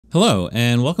Hello,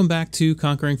 and welcome back to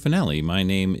Conquering Finale. My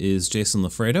name is Jason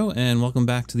Lafredo, and welcome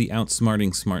back to the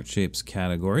Outsmarting Smart Shapes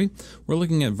category. We're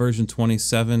looking at version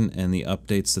 27 and the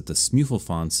updates that the SMuFL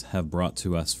fonts have brought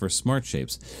to us for smart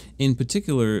shapes. In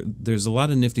particular, there's a lot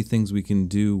of nifty things we can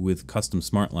do with custom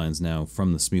smart lines now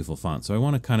from the SMuFL font, so I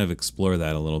want to kind of explore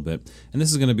that a little bit. And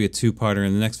this is going to be a two-parter.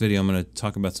 In the next video, I'm going to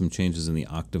talk about some changes in the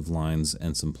octave lines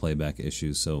and some playback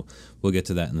issues, so we'll get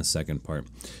to that in the second part.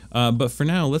 But for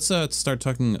now, let's start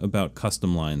talking about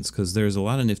custom lines, because there's a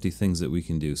lot of nifty things that we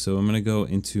can do. So I'm going to go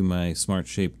into my Smart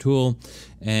Shape tool,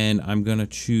 and I'm going to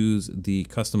choose the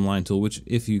custom line tool, which,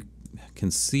 if you can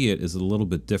see it, is a little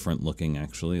bit different looking.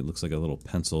 Actually, it looks like a little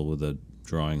pencil with a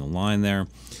drawing a line there,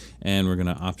 and we're going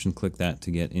to option click that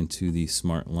to get into the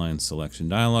Smart Line Selection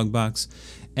dialog box.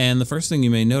 And the first thing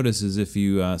you may notice is if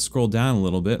you scroll down a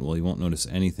little bit, well, you won't notice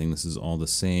anything. This is all the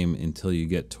same until you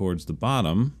get towards the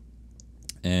bottom,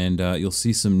 and you'll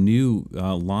see some new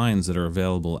lines that are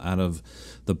available out of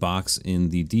the box in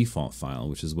the default file,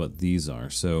 which is what these are.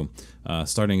 So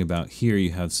starting about here,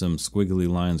 you have some squiggly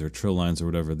lines or trill lines or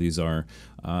whatever these are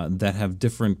that have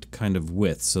different kind of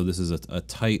widths. So this is a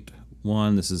tight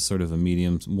one, this is sort of a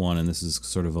medium one, and this is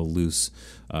sort of a loose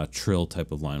trill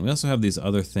type of line. We also have these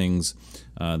other things,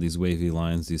 these wavy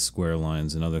lines, these square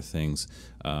lines, and other things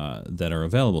that are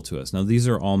available to us. Now, these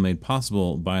are all made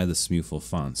possible by the SMuFL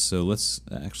fonts. So let's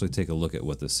actually take a look at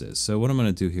what this is. So what I'm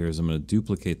going to do here is I'm going to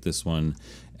duplicate this one,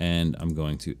 and I'm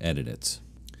going to edit it.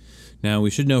 Now, we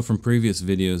should know from previous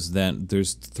videos that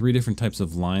there's three different types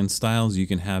of line styles. You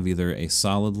can have either a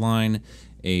solid line,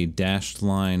 a dashed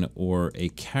line, or a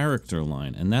character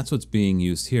line, and that's what's being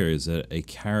used here, is a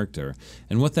character.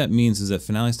 And what that means is that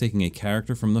Finale is taking a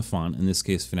character from the font, in this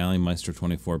case Finale Maestro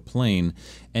 24 plain,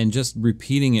 and just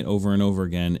repeating it over and over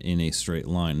again in a straight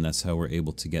line, and that's how we're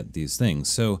able to get these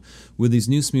things. So with these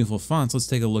new SMuFL fonts, let's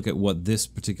take a look at what this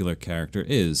particular character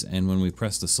is, and when we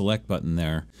press the select button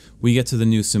there, we get to the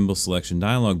new symbol selection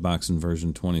dialog box in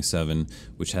version 27,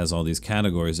 which has all these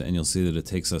categories, and you'll see that it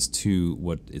takes us to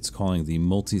what it's calling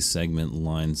the multi-segment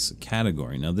lines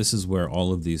category. Now, this is where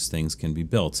all of these things can be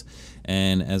built,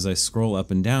 and as I scroll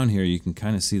up and down here, you can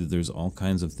kind of see that there's all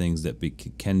kinds of things that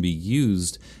can be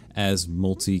used as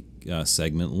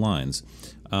multi-segment lines.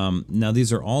 Now,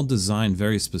 these are all designed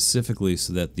very specifically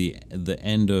so that the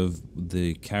end of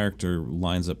the character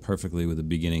lines up perfectly with the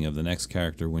beginning of the next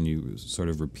character when you sort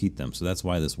of repeat them. So that's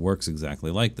why this works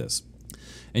exactly like this.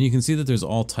 And you can see that there's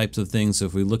all types of things. So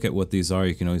if we look at what these are,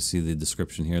 you can always see the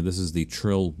description here. This is the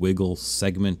trill wiggle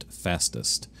segment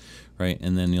fastest, right?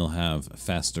 And then you'll have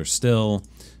faster still,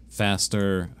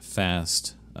 faster,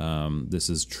 fast. This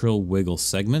is trill wiggle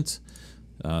segment,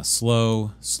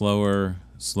 slow, slower,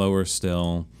 slower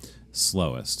still,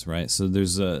 slowest, right? So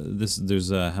there's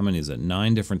how many is it?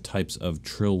 9 different types of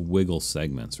trill wiggle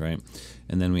segments, right?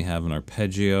 And then we have an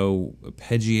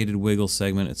arpeggiated wiggle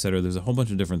segment, etc. There's a whole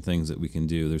bunch of different things that we can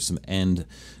do. There's some end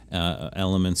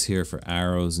elements here for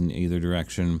arrows in either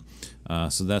direction.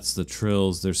 So that's the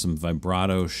trills. There's some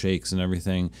vibrato shakes and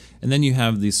everything. And then you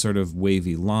have these sort of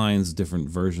wavy lines, different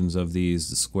versions of these,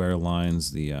 the square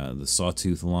lines, the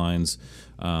sawtooth lines.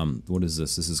 What is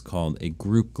this? This is called a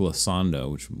group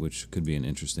glissando, which could be an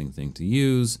interesting thing to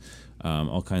use.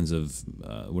 All kinds of,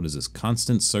 what is this?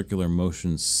 Constant circular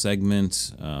motion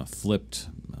segment, flipped,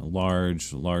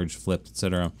 large, flipped,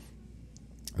 etc.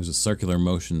 There's a circular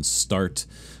motion start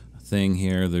thing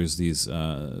here. There's these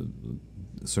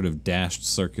sort of dashed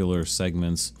circular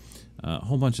segments, a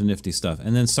whole bunch of nifty stuff.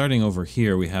 And then starting over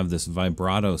here, we have this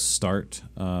vibrato start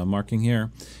marking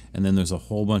here. And then there's a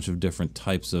whole bunch of different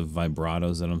types of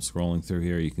vibratos that I'm scrolling through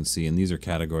here. You can see, and these are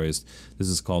categories. This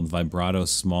is called vibrato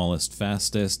smallest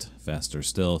fastest, faster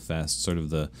still, fast, sort of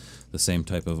the same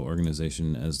type of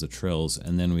organization as the trills.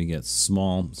 And then we get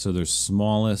small. So there's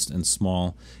smallest and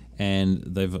small. And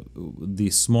the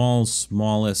small,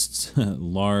 smallest,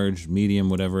 large, medium,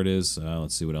 whatever it is.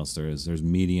 Let's see what else there is. There's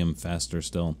medium, faster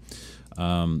still.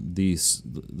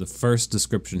 The first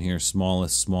description here,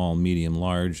 smallest, small, medium,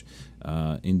 large,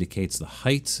 indicates the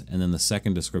height, and then the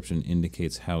second description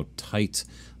indicates how tight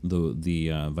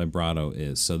the vibrato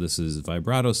is. So this is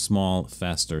vibrato small,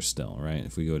 faster still, right?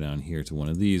 If we go down here to one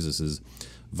of these, this is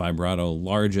vibrato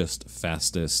largest,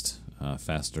 fastest,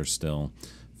 faster still,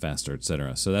 faster,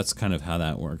 etc. So that's kind of how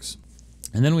that works.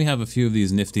 And then we have a few of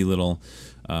these nifty little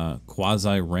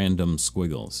quasi-random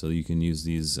squiggles. So you can use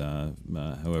these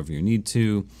however you need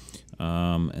to.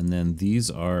 And then these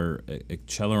are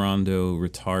accelerando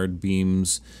retard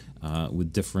beams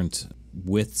with different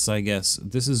widths, I guess.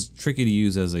 This is tricky to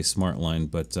use as a smart line,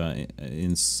 but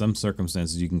in some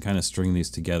circumstances you can kind of string these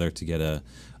together to get a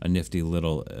nifty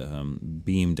little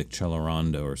beamed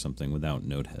accelerando or something without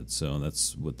node heads. So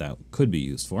that's what that could be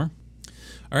used for.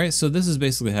 All right, so this is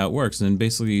basically how it works. And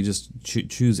basically you just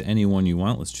choose any one you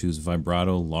want. Let's choose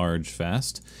vibrato, large,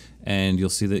 fast. And you'll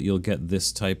see that you'll get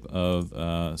this type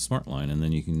of smart line. And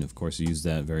then you can, of course, use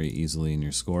that very easily in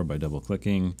your score by double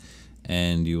clicking.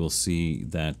 And you will see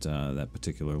that, that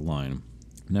particular line.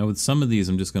 Now with some of these,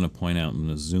 I'm just going to point out, I'm going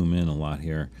to zoom in a lot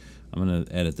here. I'm going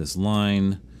to edit this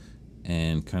line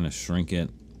and kind of shrink it.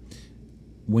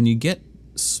 When you get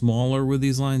smaller with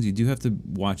these lines, you do have to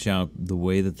watch out the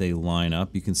way that they line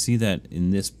up. You can see that in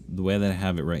this, the way that I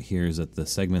have it right here is that the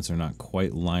segments are not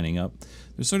quite lining up.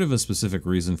 There's sort of a specific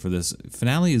reason for this.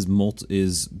 Finale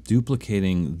is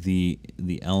duplicating the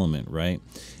element, right?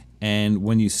 And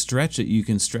when you stretch it, you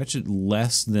can stretch it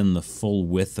less than the full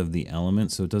width of the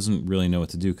element, so it doesn't really know what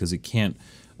to do because it can't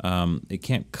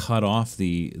cut off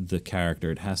the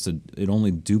character. It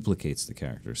only duplicates the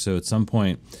character. So at some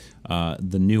point,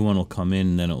 the new one will come in,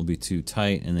 and then it will be too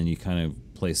tight, and then you kind of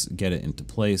get it into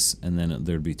place, and then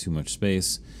there'd be too much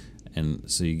space, and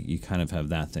so you kind of have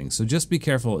that thing. So just be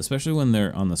careful, especially when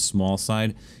they're on the small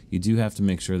side. You do have to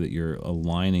make sure that you're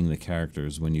aligning the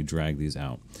characters when you drag these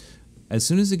out. As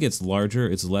soon as it gets larger,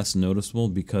 it's less noticeable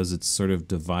because it's sort of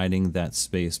dividing that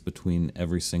space between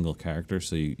every single character.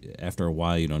 So after a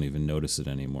while, you don't even notice it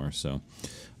anymore. So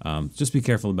just be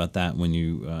careful about that when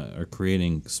you are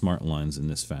creating smart lines in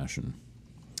this fashion.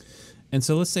 And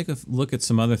so let's take a look at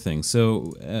some other things.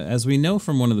 So as we know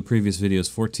from one of the previous videos,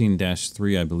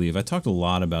 14-3, I believe, I talked a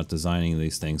lot about designing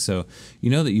these things. So you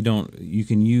know that you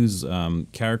can use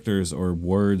characters or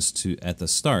words at the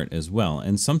start as well.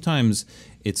 And sometimes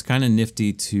it's kind of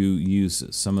nifty to use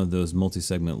some of those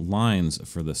multi-segment lines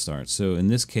for the start. So in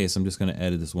this case, I'm just going to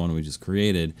edit this one we just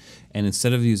created. And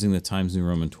instead of using the Times New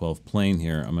Roman 12 plain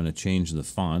here, I'm going to change the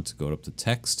font, go up to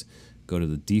text, go to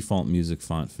the default music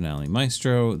font Finale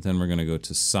Maestro, then we're going to go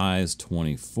to size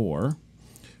 24,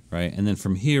 right? And then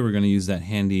from here, we're going to use that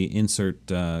handy insert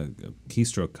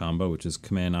keystroke combo, which is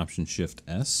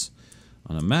Command-Option-Shift-S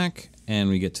on a Mac, and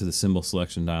we get to the symbol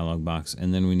selection dialog box,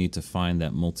 and then we need to find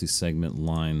that multi-segment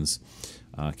lines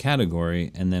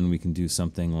category, and then we can do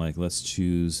something like, let's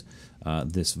choose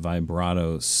this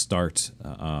vibrato start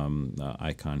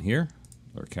icon here,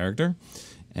 or character,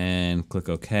 and click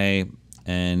OK.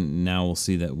 And now we'll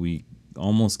see that we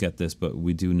almost get this, but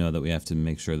we do know that we have to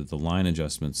make sure that the line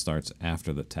adjustment starts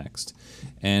after the text.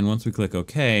 And once we click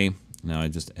OK, now I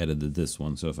just edited this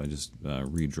one, so if I just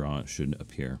redraw, it should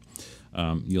appear.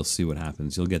 You'll see what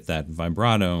happens. You'll get that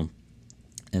vibrato,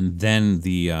 and then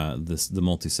the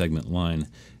multi-segment line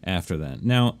after that.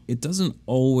 Now, it doesn't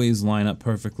always line up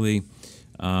perfectly.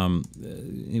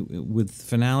 With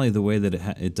Finale, the way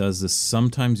that it does this,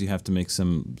 sometimes you have to make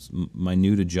some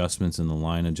minute adjustments in the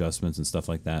line adjustments and stuff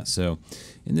like that. So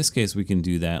in this case, we can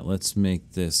do that. Let's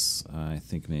make this, I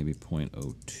think maybe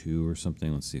 0.02 or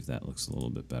something. Let's see if that looks a little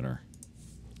bit better.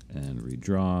 And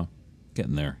redraw.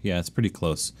 Getting there. Yeah, it's pretty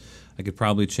close. I could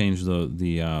probably change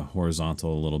the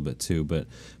horizontal a little bit too, but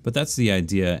that's the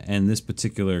idea. And this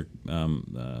particular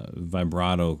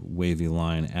vibrato wavy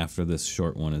line after this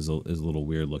short one is a little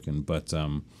weird looking. But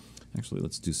actually,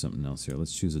 let's do something else here.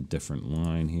 Let's choose a different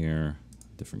line here,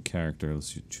 different character.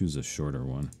 Let's choose a shorter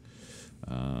one.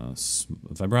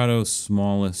 Vibrato,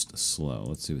 smallest, slow.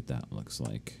 Let's see what that looks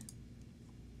like.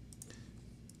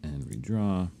 And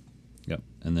redraw. Yep.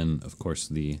 And then, of course,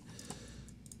 the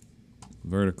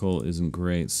vertical isn't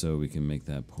great, so we can make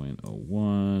that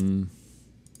 0.01.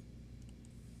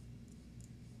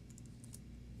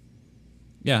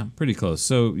 Yeah, pretty close.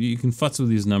 So you can futz with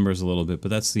these numbers a little bit,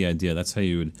 but that's the idea. That's how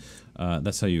you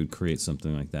would create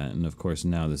something like that. And of course,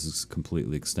 now this is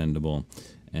completely extendable.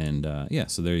 And yeah,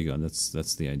 so there you go.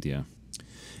 That's the idea.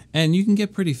 And you can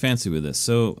get pretty fancy with this.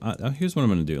 So here's what I'm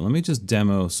going to do. Let me just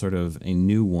demo sort of a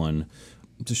new one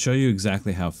to show you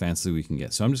exactly how fancy we can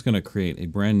get. So I'm just going to create a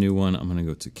brand new one. I'm going to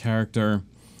go to character,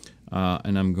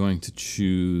 and I'm going to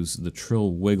choose the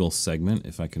trill wiggle segment,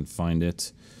 if I can find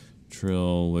it.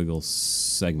 Trill wiggle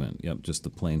segment. Yep, just the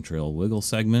plain trill wiggle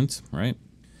segment, right?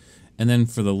 And then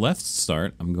for the left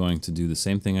start, I'm going to do the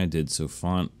same thing I did. So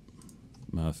font,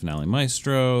 Finale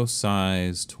Maestro,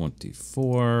 size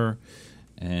 24,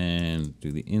 and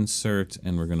do the insert,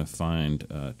 and we're going to find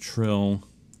trill.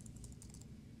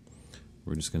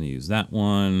 We're just going to use that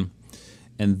one.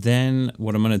 And then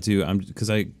what I'm going to do, because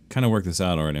I kind of worked this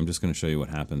out already, I'm just going to show you what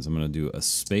happens. I'm going to do a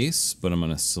space, but I'm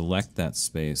going to select that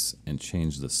space and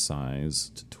change the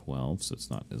size to 12, so it's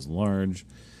not as large.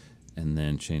 and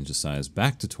then change the size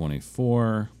back to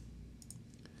 24.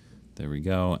 There we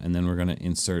go. And then we're going to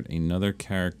insert another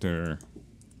character,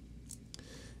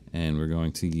 and we're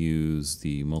going to use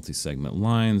the multi-segment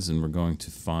lines, and we're going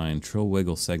to find trill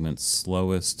wiggle segment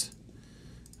slowest,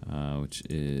 which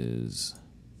is,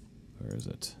 where is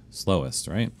it? Slowest,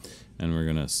 right? And we're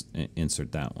going to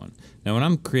insert that one. Now, when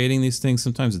I'm creating these things,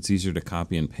 sometimes it's easier to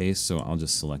copy and paste, so I'll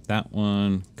just select that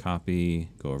one, copy,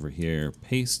 go over here,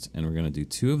 paste, and we're going to do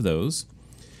 2 of those.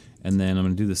 And then I'm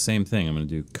going to do the same thing. I'm going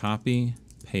to do copy,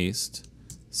 paste,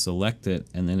 select it,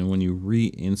 and then when you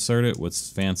reinsert it, what's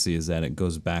fancy is that it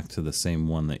goes back to the same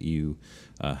one that you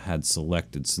had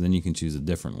selected. So then you can choose a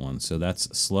different one. So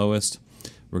that's slowest.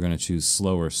 We're going to choose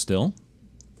slower still,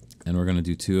 and we're going to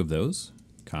do 2 of those.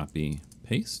 Copy,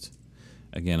 paste.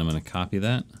 Again, I'm going to copy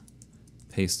that,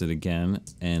 paste it again,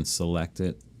 and select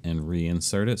it and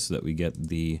reinsert it so that we get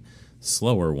the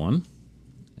slower one.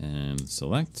 And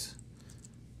select.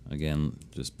 Again,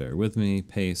 just bear with me.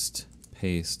 Paste,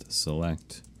 paste,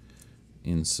 select,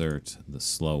 insert the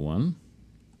slow one.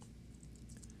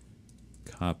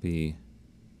 Copy,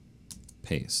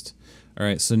 paste. All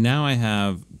right, so now I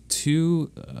have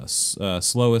 2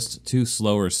 slowest, 2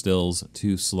 slower stills,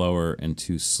 2 slower, and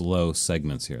 2 slow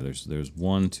segments here. There's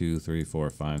 1, 2, 3, 4,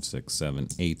 5, 6, 7,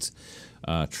 8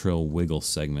 trill wiggle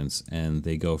segments, and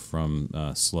they go from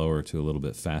slower to a little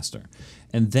bit faster.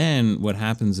 And then what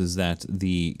happens is that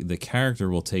the character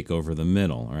will take over the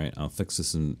middle. All right, I'll fix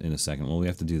this in a second. Well, we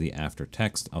have to do the after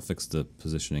text. I'll fix the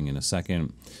positioning in a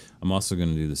second. I'm also going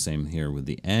to do the same here with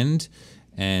the end.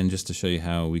 And just to show you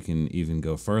how we can even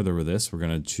go further with this, we're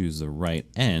going to choose the right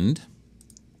end,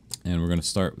 and we're going to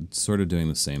start sort of doing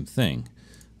the same thing.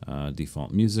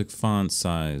 Default music font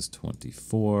size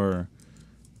 24,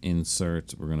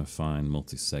 insert, we're going to find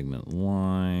multi-segment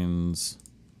lines.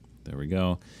 There we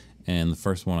go. And the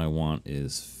first one I want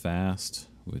is fast,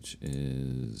 which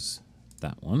is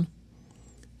that one.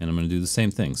 And I'm going to do the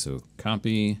same thing. So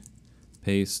copy,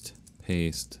 paste,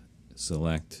 paste,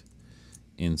 select,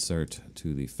 insert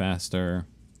to the faster,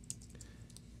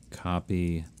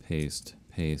 copy, paste,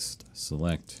 paste,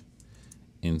 select,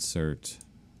 insert,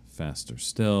 faster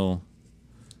still,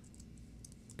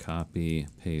 copy,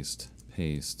 paste,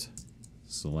 paste,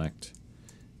 select,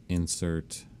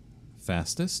 insert,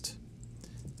 fastest,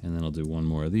 and then I'll do one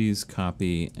more of these,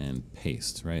 copy and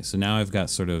paste, right? So now I've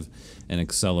got sort of an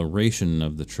acceleration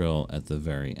of the trill at the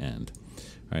very end.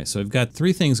 All right, so I've got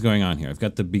 3 things going on here. I've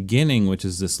got the beginning, which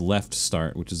is this left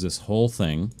start, which is this whole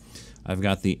thing. I've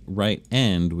got the right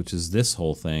end, which is this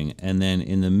whole thing. And then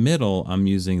in the middle, I'm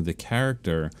using the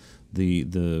character, the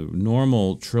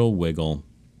normal trill wiggle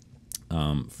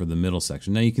for the middle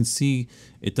section. Now you can see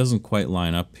it doesn't quite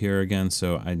line up here again,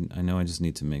 so I know I just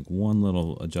need to make one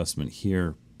little adjustment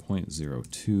here.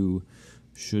 0.02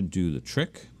 should do the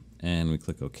trick. And we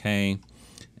click OK.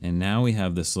 And now we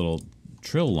have this little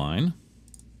trill line.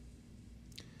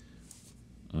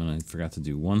 And I forgot to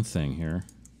do one thing here.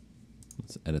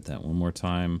 Let's edit that one more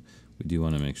time. We do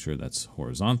want to make sure that's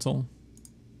horizontal.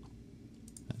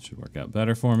 That should work out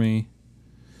better for me.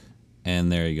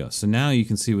 And there you go. So now you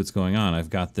can see what's going on. I've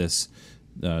got this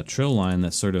trill line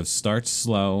that sort of starts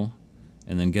slow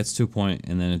and then gets to a point,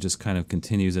 and then it just kind of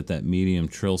continues at that medium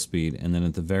trill speed, and then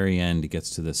at the very end it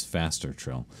gets to this faster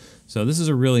trill. So this is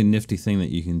a really nifty thing that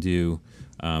you can do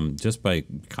just by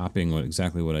copying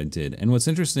exactly what I did. And what's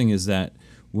interesting is that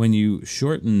when you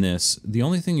shorten this, the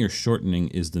only thing you're shortening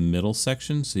is the middle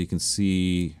section. So you can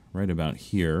see right about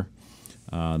here,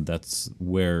 that's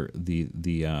where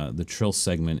the trill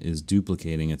segment is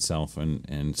duplicating itself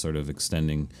and sort of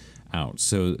extending out.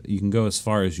 So you can go as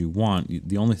far as you want.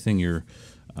 The only thing you're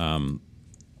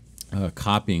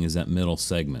copying is that middle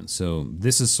segment. So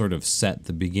this is sort of set.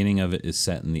 The beginning of it is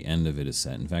set and the end of it is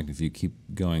set. In fact, if you keep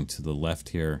going to the left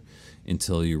here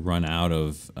until you run out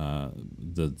of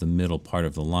the middle part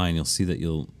of the line, you'll see that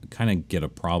you'll kind of get a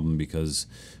problem because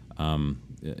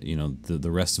you know,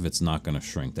 the rest of it's not going to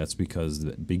shrink. That's because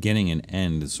the beginning and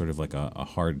end is sort of like a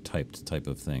hard typed type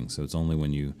of thing. So it's only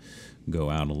when you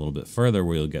go out a little bit further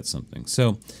where you'll get something.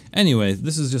 So anyway,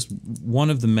 this is just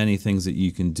one of the many things that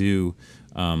you can do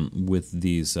with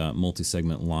these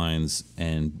multi-segment lines,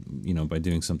 and you know, by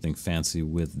doing something fancy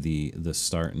with the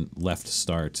start and left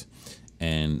start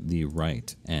and the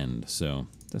right end. So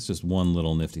that's just one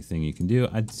little nifty thing you can do.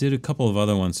 I did a couple of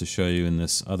other ones to show you in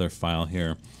this other file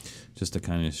here, just to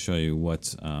kind of show you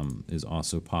what is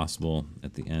also possible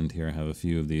at the end here. I have a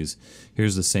few of these.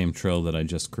 Here's the same trill that I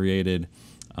just created.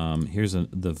 Here's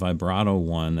the vibrato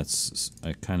one that's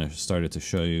I kind of started to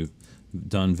show you,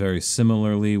 done very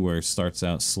similarly, where it starts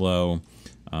out slow,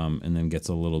 and then gets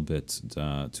a little bit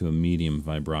to a medium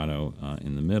vibrato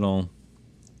in the middle.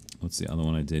 What's the other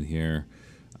one I did here?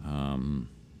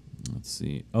 Let's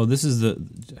see. Oh, this is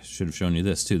I should have shown you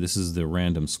this too. This is the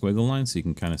random squiggle line, so you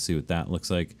can kind of see what that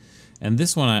looks like. And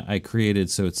this one I created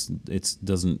so it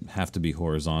doesn't have to be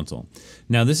horizontal.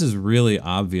 Now this is really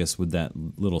obvious with that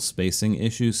little spacing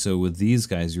issue. So with these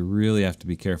guys, you really have to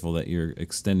be careful that you're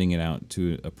extending it out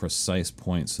to a precise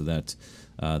point so that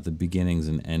the beginnings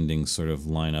and endings sort of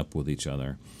line up with each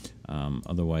other.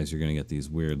 Otherwise, you're going to get these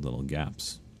weird little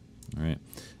gaps. All right.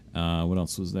 What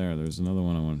else was there? There's another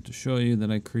one I wanted to show you that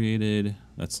I created.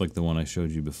 That's like the one I showed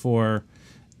you before.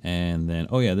 And then,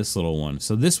 oh yeah, this little one.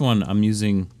 So this one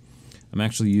I'm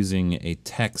actually using a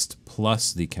text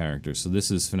plus the character. So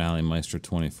this is Finale Maestro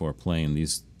 24 plain,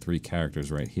 these 3 characters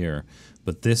right here.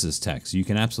 But this is text. You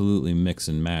can absolutely mix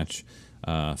and match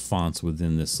fonts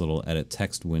within this little edit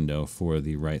text window for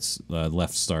the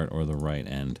left start or the right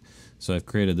end. So I've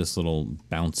created this little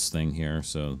bounce thing here.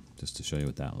 So just to show you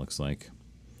what that looks like.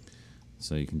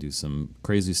 So you can do some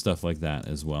crazy stuff like that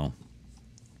as well.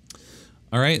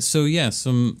 All right, so yeah,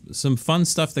 some fun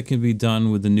stuff that can be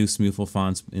done with the new SMuFL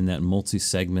fonts in that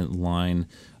multi-segment line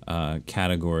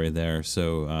category there.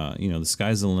 So, you know, the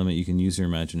sky's the limit. You can use your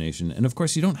imagination. And of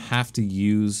course, you don't have to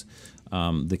use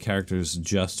the characters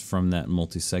just from that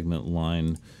multi-segment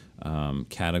line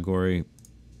category.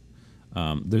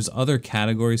 There's other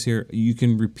categories here. You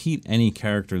can repeat any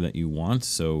character that you want.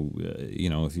 So, you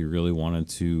know, if you really wanted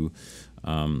to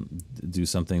do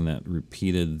something that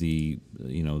repeated the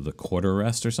quarter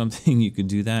rest or something, you could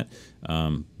do that.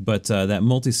 But that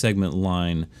multi-segment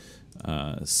line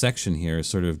section here is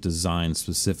sort of designed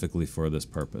specifically for this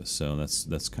purpose. So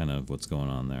that's kind of what's going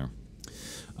on there.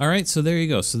 All right, so there you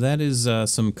go. So that is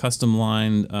some custom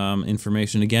line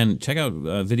information. Again, check out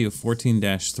video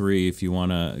 14-3 if you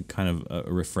want a kind of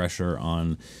a refresher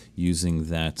on using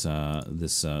that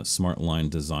this smart line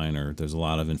designer. There's a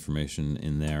lot of information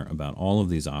in there about all of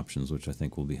these options, which I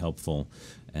think will be helpful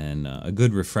and a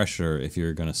good refresher if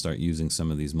you're going to start using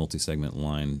some of these multi-segment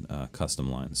line custom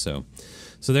lines. So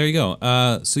there you go.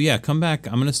 So yeah, come back.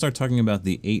 I'm going to start talking about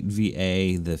the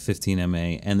 8VA, the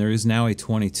 15MA, and there is now a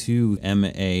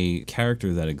 22MA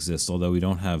character that exists, although we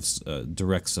don't have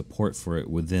direct support for it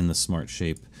within the Smart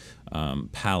Shape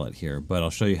palette here, but I'll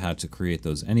show you how to create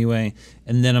those anyway.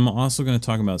 And then I'm also going to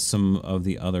talk about some of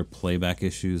the other playback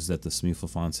issues that the SMuFL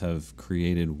fonts have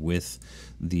created with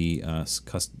the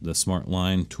Smart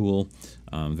Line tool,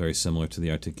 very similar to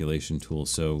the articulation tool.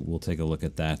 So we'll take a look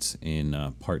at that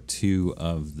in part 2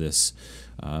 of this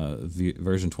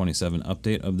version 27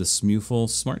 update of the SMuFL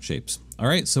Smart Shapes. All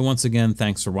right, so once again,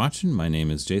 thanks for watching. My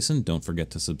name is Jason. Don't forget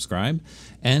to subscribe,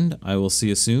 and I will see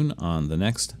you soon on the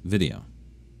next video.